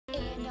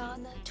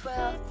On the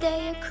 12th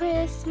day of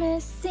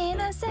Christmas,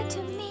 Santa said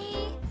to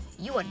me,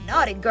 "You a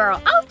naughty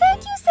girl." Oh,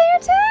 thank you,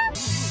 Santa!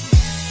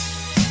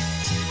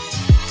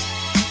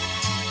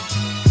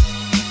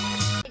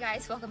 Hey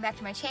guys, welcome back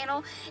to my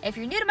channel. If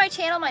you're new to my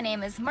channel, my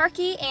name is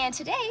Marky, and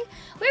today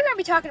we're going to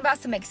be talking about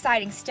some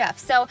exciting stuff.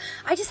 So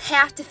I just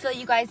have to fill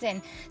you guys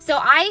in. So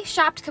I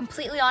shopped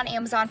completely on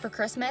Amazon for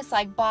Christmas,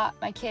 like bought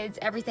my kids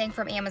everything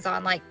from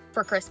Amazon, like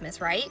for Christmas,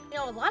 right? You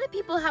know, a lot of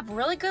people have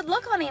really good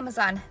luck on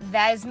Amazon.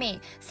 That is me.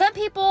 Some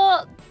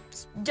people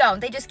don't.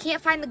 They just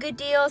can't find the good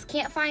deals,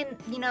 can't find,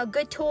 you know,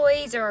 good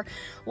toys or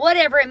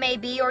whatever it may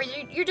be, or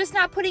you're just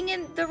not putting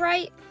in the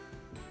right...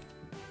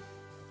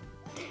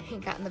 He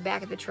got in the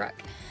back of the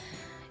truck.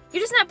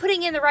 You're just not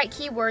putting in the right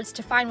keywords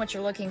to find what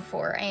you're looking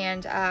for.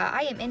 And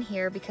I am in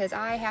here because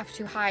I have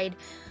to hide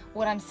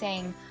what I'm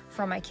saying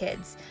from my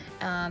kids.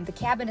 The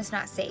cabin is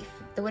not safe.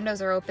 The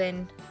windows are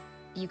open.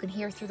 You can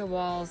hear through the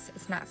walls.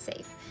 It's not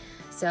safe.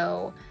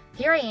 So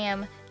here I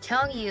am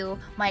telling you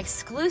my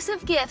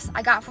exclusive gifts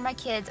I got for my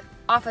kids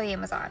off of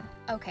Amazon.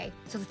 Okay,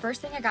 so the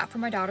first thing I got for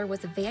my daughter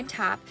was a Van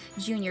Top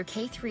Junior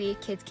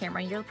K3 kids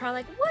camera. And you're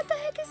probably like, what the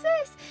heck is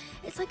this?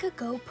 It's like a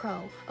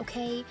GoPro,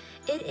 okay?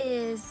 It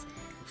is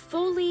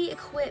fully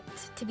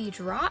equipped to be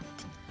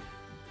dropped,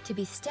 to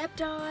be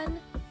stepped on,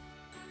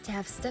 to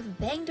have stuff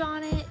banged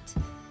on it.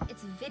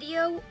 It's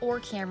video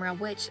or camera,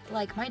 which,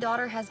 like, my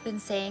daughter has been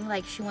saying,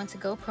 like, she wants a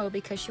GoPro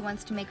because she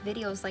wants to make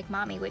videos like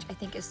mommy, which I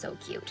think is so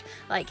cute.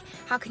 Like,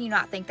 how can you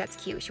not think that's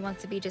cute? She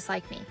wants to be just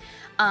like me.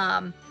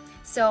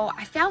 So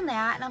I found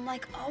that and I'm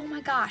like, oh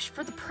my gosh,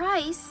 for the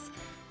price,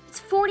 it's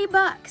 40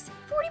 bucks.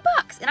 40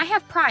 bucks. And I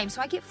have Prime, so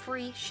I get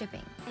free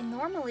shipping. And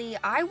normally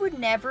I would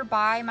never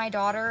buy my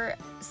daughter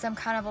some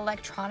kind of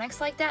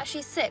electronics like that.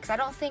 She's 6. I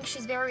don't think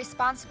she's very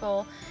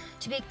responsible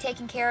to be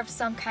taking care of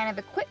some kind of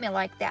equipment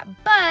like that.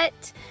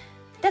 But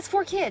that's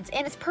for kids,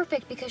 and it's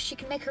perfect because she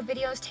can make her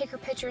videos, take her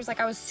pictures. Like,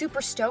 I was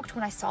super stoked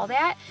when I saw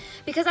that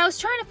because I was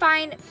trying to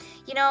find,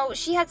 you know,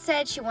 she had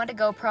said she wanted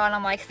a GoPro, and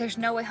I'm like, there's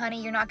no way, honey,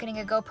 you're not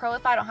getting a GoPro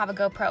if I don't have a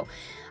GoPro.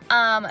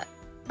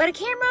 But a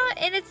camera,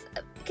 and it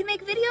can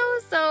make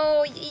videos,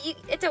 so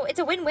it's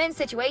a win-win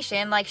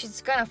situation. Like,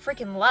 she's gonna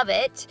freaking love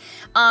it.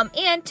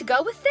 And to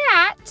go with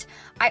that,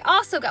 I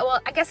also got, well,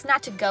 I guess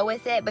not to go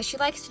with it, but she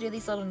likes to do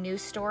these little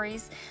news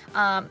stories,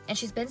 and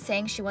she's been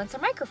saying she wants a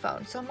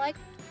microphone. So I'm like,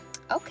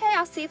 okay,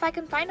 I'll see if I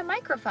can find a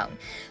microphone.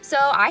 So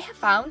I have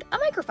found a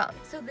microphone.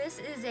 So this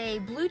is a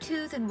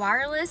Bluetooth and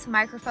wireless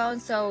microphone,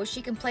 so she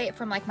can play it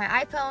from like my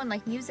iPhone,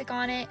 like music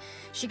on it.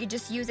 She could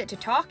just use it to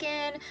talk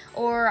in,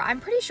 or I'm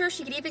pretty sure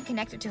she could even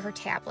connect it to her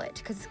tablet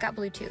because it's got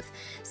Bluetooth.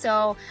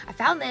 So I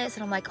found this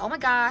and I'm like, oh my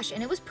gosh,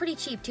 and it was pretty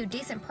cheap too,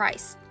 decent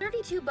price.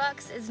 32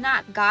 bucks is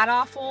not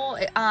god-awful.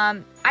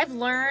 I've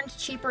learned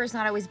cheaper is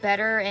not always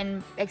better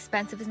and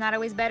expensive is not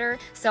always better.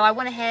 So I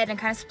went ahead and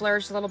kind of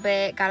splurged a little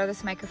bit, got her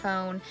this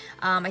microphone.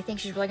 I think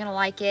she's really gonna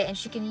like it, and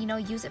she can, you know,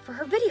 use it for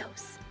her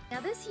videos.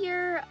 Now this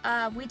year,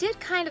 we did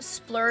kind of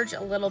splurge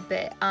a little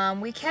bit.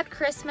 We kept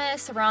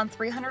Christmas around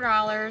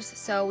 $300,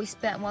 so we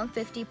spent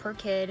 $150 per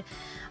kid.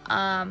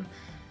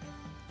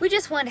 We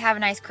just wanted to have a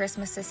nice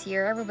Christmas this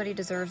year. Everybody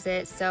deserves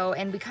it. So,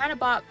 and we kind of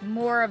bought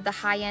more of the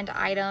high-end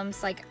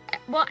items. Like,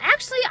 well,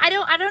 actually, I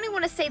don't even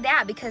want to say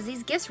that because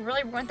these gifts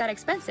really weren't that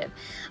expensive.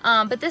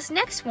 But this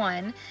next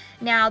one,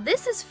 now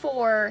this is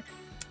for,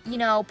 you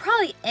know,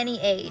 probably any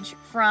age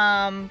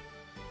from,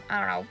 I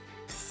don't know,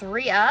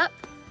 3 up,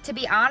 to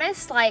be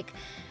honest. Like,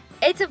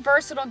 it's a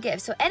versatile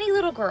gift. So any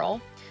little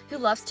girl who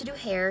loves to do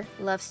hair,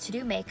 loves to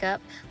do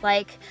makeup,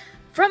 like,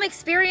 from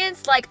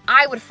experience, like,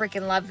 I would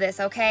freaking love this,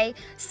 okay?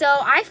 So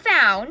I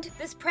found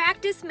this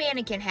practice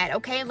mannequin head,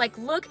 okay? Like,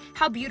 look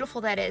how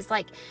beautiful that is.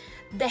 Like,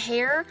 the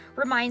hair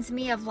reminds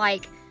me of,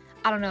 like,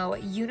 I don't know,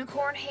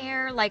 unicorn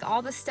hair, like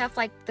all the stuff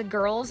like the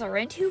girls are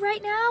into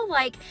right now.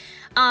 Like,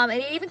 and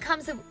it even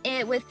comes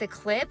with the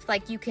clip,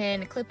 like you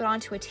can clip it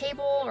onto a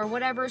table or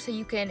whatever, so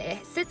you can,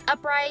 it sits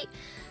upright,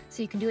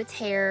 so you can do its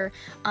hair.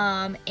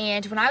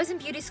 And when I was in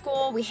beauty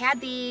school, we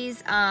had these.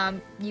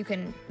 You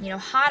can, you know,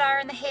 hot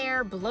iron the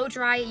hair, blow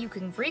dry it, you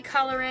can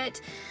recolor it,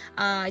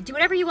 do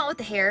whatever you want with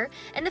the hair.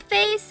 And the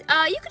face,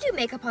 you could do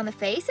makeup on the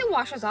face. It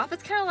washes off.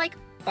 It's kind of like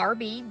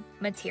Barbie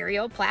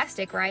material,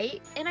 plastic,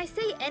 right? And I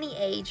say any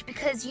age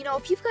because, you know,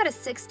 if you've got a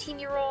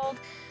 16-year-old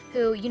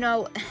who, you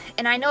know,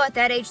 and I know at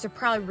that age they're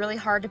probably really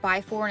hard to buy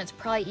for, and it's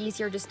probably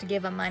easier just to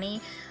give them money,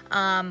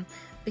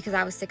 because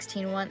I was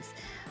 16 once.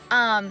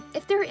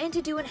 If they're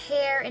into doing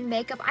hair and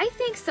makeup, I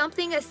think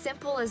something as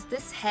simple as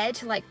this head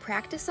to like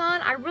practice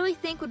on, I really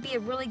think would be a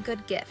really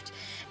good gift.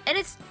 And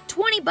it's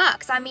 20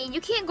 bucks. I mean,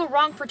 you can't go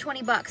wrong for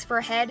 20 bucks for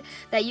a head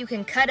that you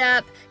can cut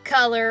up,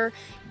 color,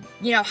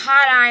 you know,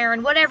 hot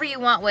iron, whatever you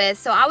want with.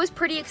 So I was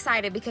pretty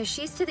excited because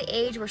she's to the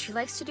age where she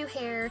likes to do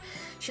hair,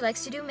 she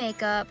likes to do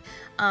makeup,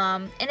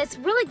 and it's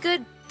really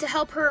good to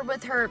help her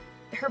with her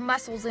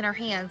muscles in her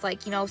hands,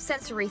 like, you know,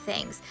 sensory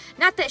things.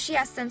 Not that she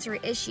has sensory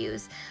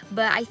issues,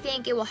 but I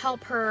think it will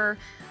help her,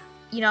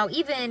 you know,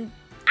 even,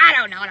 I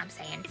don't know what I'm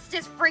saying. It's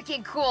just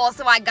freaking cool,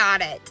 so I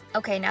got it.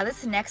 Okay, now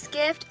this next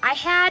gift I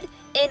had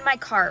in my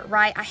cart,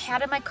 right? I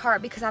had in my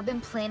cart because I've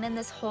been planning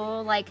this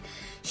whole like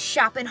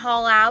shopping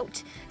haul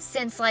out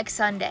since like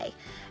Sunday.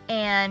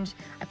 And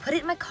I put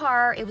it in my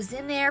car. It was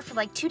in there for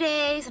like 2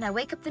 days, and I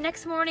wake up the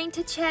next morning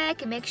to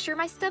check and make sure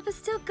my stuff is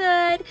still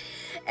good.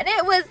 And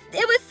it was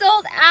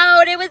sold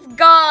out. It was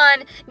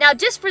gone. Now,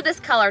 just for this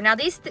color. Now,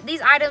 these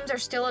items are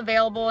still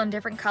available in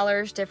different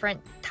colors,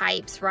 different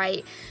types,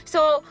 right?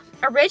 So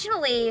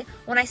originally,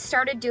 when I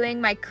started doing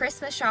my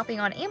Christmas shopping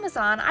on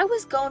Amazon, I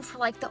was going for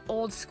like the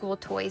old school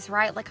toys,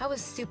 right? Like I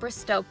was super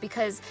stoked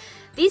because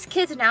these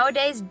kids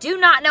nowadays do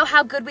not know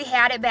how good we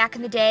had it back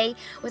in the day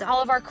with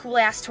all of our cool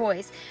ass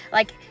toys.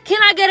 Like,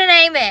 can I get an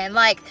amen?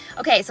 Like,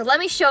 okay, so let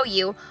me show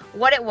you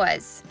what it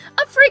was.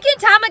 A freaking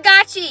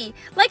Tamagotchi!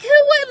 Like, who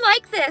would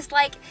like this?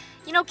 Like,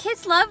 you know,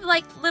 kids love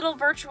like little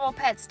virtual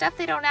pets, stuff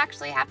they don't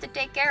actually have to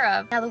take care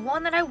of. Now the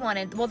one that I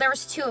wanted, well, there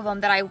was 2 of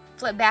them that I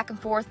flipped back and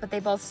forth, but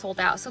they both sold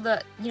out. So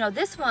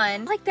this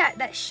one, like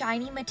that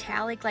shiny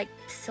metallic, like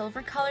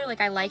silver color, like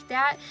I like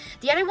that.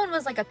 The other one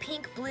was like a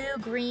pink, blue,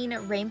 green,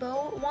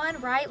 rainbow one,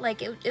 right?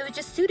 Like it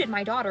just suited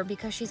my daughter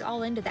because she's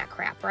all into that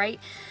crap, right?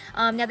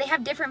 Now they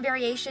have different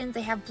variations.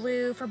 They have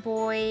blue for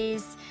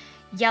boys,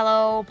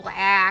 yellow,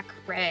 black,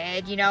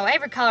 red, you know,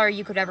 every color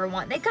you could ever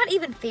want. They've got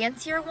even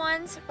fancier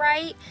ones,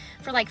 right,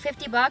 for like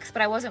 50 bucks,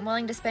 but I wasn't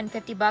willing to spend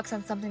 50 bucks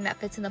on something that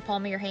fits in the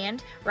palm of your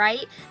hand,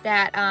 right,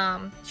 that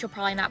she'll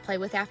probably not play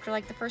with after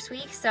like the first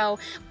week. So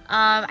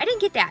I didn't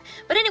get that.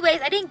 But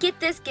anyways, I didn't get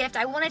this gift.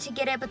 I wanted to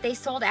get it, but they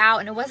sold out,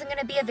 and it wasn't going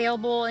to be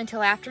available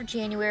until after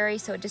January,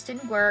 so it just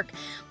didn't work.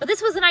 But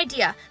this was an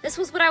idea. This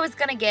was what I was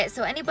going to get.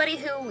 So anybody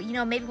who, you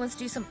know, maybe wants to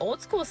do some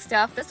old school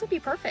stuff, this would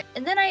be perfect.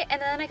 And then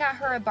I got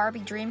her a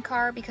Barbie dream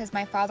car because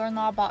my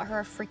father-in-law bought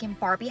her a freaking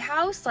Barbie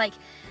house. Like,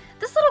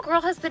 this little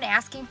girl has been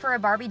asking for a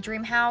Barbie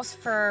dream house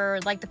for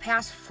like the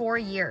past 4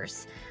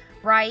 years,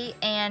 right?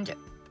 And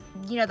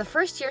you know, the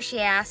first year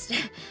she asked,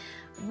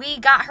 we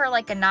got her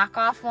like a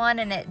knockoff one,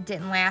 and it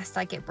didn't last,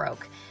 like it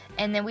broke.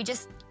 And then we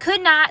just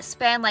could not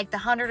spend like the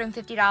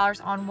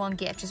 $150 on one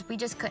gift. We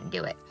just couldn't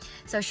do it.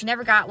 So she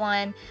never got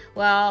one.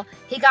 Well,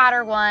 he got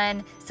her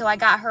one, so I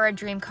got her a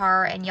dream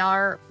car, and you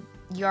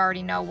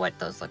already know what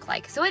those look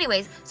like. So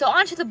anyways, so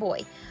on to the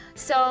boy.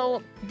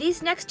 So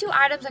these next 2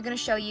 items I'm going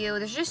to show you,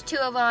 there's just 2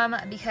 of them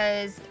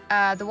because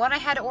the one I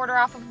had to order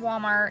off of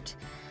Walmart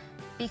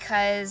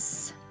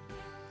because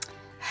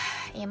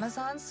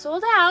Amazon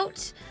sold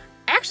out.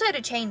 I actually had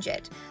to change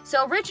it.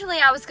 So originally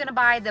I was going to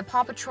buy the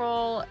Paw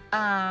Patrol,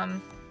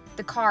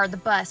 the car, the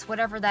bus,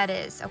 whatever that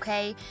is,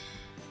 okay?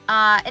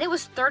 And it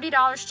was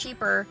 $30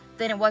 cheaper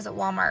than it was at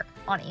Walmart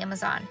on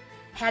Amazon.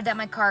 Had that in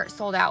my cart,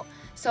 sold out.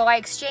 So I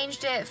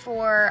exchanged it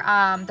for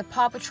the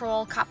Paw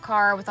Patrol cop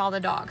car with all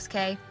the dogs,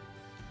 okay?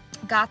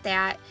 Got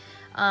that.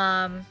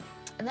 And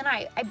then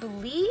I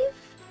believe,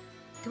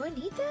 do I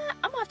need that?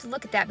 I'm gonna have to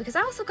look at that because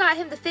I also got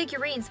him the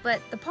figurines,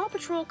 but the Paw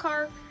Patrol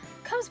car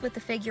comes with the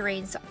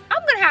figurines, so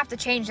I'm gonna have to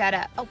change that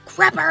up. Oh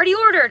crap, I already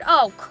ordered.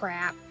 Oh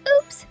crap.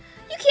 Oops.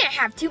 You can't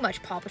have too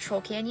much Paw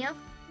Patrol, can you?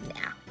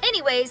 Nah.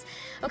 Anyways,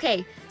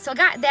 okay, so I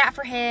got that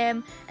for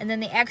him, and then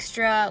the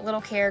extra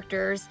little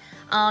characters.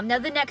 Now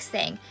the next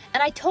thing,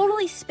 and I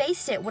totally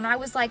spaced it when I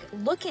was like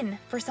looking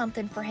for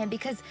something for him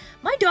because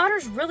my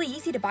daughter's really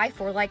easy to buy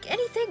for. Like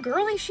anything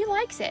girly, she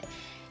likes it.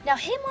 Now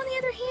him, on the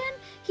other hand,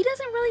 he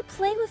doesn't really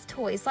play with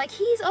toys. Like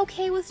he's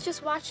okay with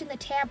just watching the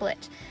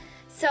tablet.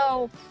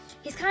 So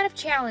he's kind of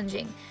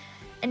challenging.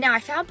 And now I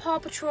found Paw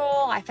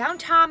Patrol, I found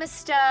Thomas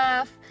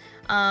stuff,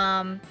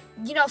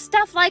 you know,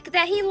 stuff like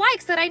that he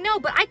likes that I know,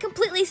 but I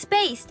completely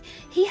spaced.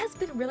 He has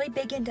been really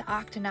big into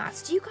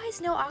Octonauts. Do you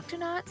guys know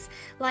Octonauts?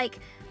 Like,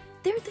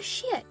 they're the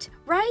shit,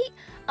 right?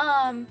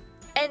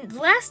 And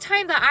last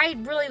time that I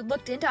really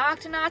looked into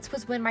Octonauts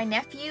was when my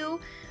nephew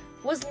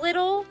was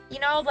little, you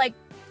know, like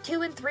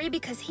 2 and 3,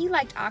 because he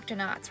liked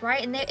Octonauts,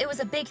 right? And it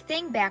was a big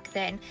thing back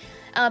then.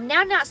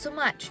 Now, not so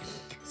much.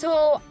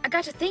 So I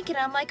got to thinking,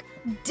 I'm like,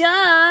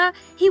 duh,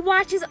 he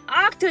watches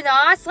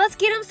Octonauts. Let's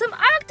get him some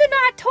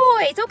Octonaut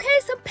toys, okay?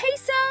 Some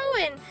Peso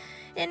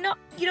and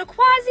you know,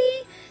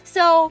 Quasi.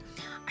 So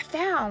I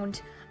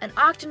found an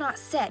Octonaut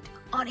set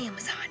on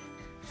Amazon.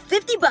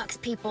 50 bucks,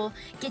 people.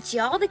 Get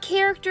you all the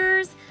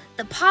characters,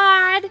 the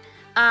pod,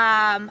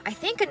 I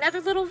think another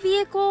little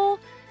vehicle.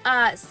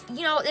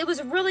 You know, it was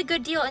a really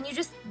good deal, and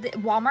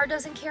Walmart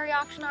doesn't carry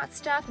Octonaut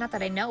stuff, not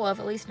that I know of,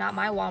 at least not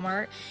my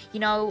Walmart.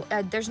 You know,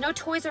 there's no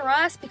Toys R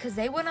Us because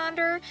they went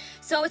under,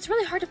 so it's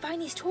really hard to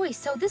find these toys.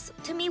 So this,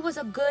 to me, was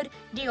a good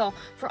deal.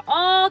 For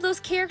all those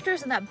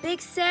characters and that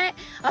big set,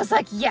 I was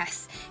like,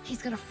 yes,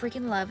 he's gonna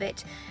freaking love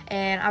it.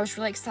 And I was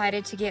really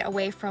excited to get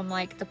away from,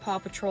 like, the Paw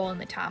Patrol and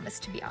the Thomas,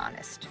 to be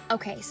honest.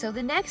 Okay, so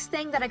the next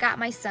thing that I got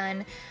my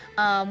son,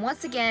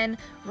 once again,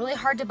 really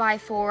hard to buy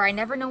for. I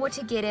never know what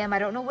to get him. I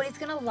don't know what he's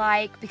gonna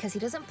like because he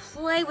doesn't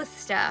play with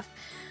stuff.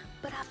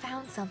 But I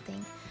found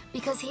something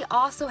because he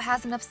also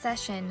has an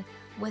obsession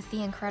with the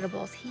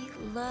Incredibles. He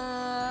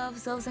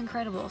loves those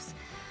Incredibles.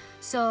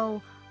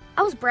 So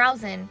I was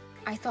browsing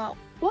I thought,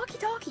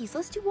 walkie-talkies,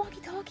 let's do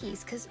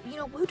walkie-talkies, because, you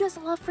know, who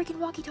doesn't love freaking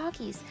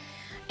walkie-talkies?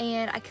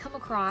 And I come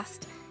across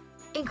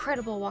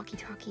incredible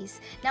walkie-talkies.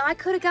 Now, I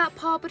could have got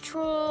Paw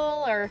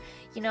Patrol or,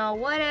 you know,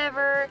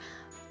 whatever,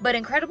 but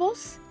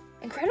Incredibles?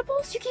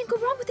 Incredibles? You can't go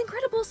wrong with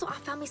Incredibles, so I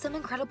found me some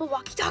incredible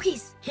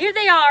walkie-talkies. Here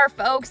they are,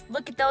 folks.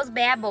 Look at those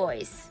bad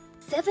boys.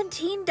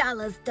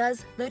 $17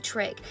 does the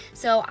trick.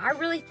 So I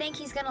really think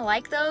he's gonna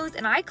like those,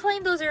 and I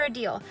claim those are a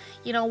deal.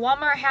 You know,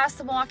 Walmart has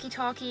some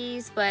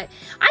walkie-talkies, but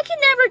I can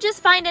never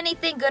just find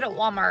anything good at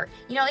Walmart.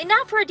 You know, and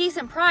not for a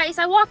decent price.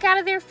 I walk out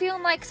of there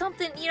feeling like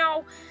something, you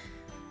know,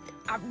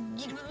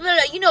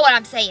 you know what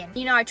I'm saying.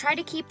 You know, I try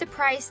to keep the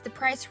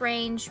price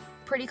range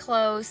pretty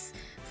close,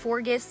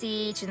 4 gifts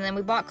each, and then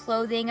we bought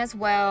clothing as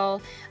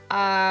well.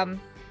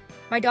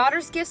 My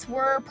daughter's gifts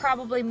were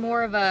probably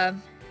more of a,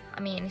 I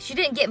mean, she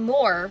didn't get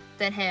more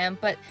than him,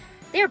 but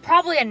they were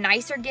probably a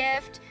nicer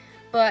gift,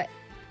 but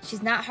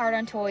she's not hard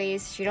on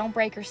toys, she don't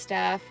break her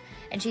stuff,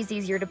 and she's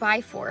easier to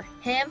buy for.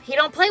 Him, he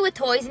don't play with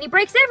toys and he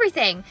breaks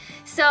everything.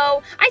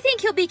 So I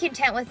think he'll be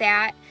content with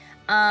that.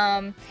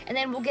 And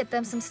then we'll get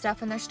them some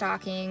stuff in their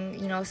stocking,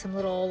 you know, some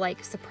little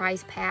like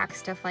surprise packs,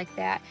 stuff like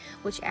that,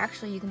 which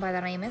actually you can buy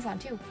that on Amazon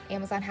too.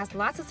 Amazon has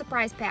lots of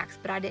surprise packs,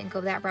 but I didn't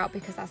go that route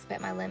because I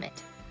spent my limit.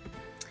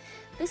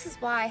 This is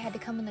why I had to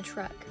come in the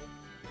truck.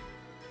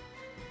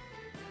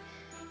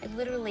 I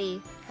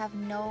literally have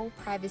no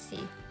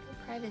privacy.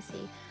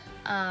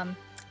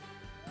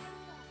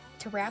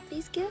 To wrap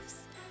these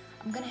gifts,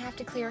 I'm gonna have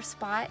to clear a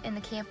spot in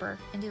the camper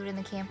and do it in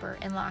the camper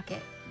and lock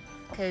it,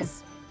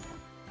 because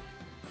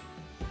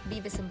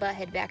Beavis and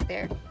Butthead back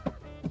there.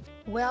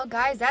 Well,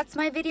 guys, that's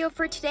my video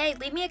for today.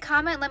 Leave me a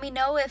comment. Let me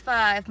know if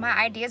my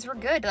ideas were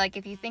good. Like,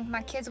 if you think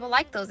my kids will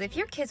like those. If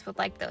your kids would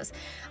like those.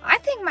 I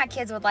think my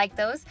kids would like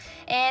those.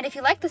 And if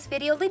you like this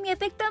video, leave me a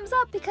big thumbs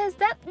up, because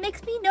that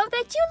makes me know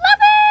that you love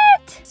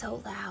it.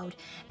 So loud.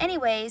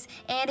 Anyways,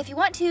 and if you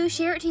want to,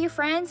 share it to your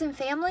friends and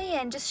family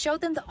and just show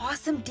them the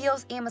awesome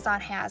deals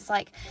Amazon has.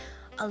 Like,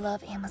 I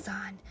love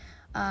Amazon.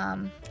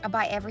 I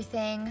buy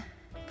everything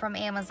from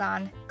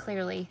Amazon,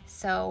 clearly.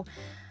 So,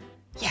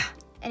 yeah.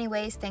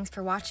 Anyways, thanks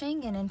for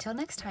watching, and until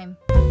next time.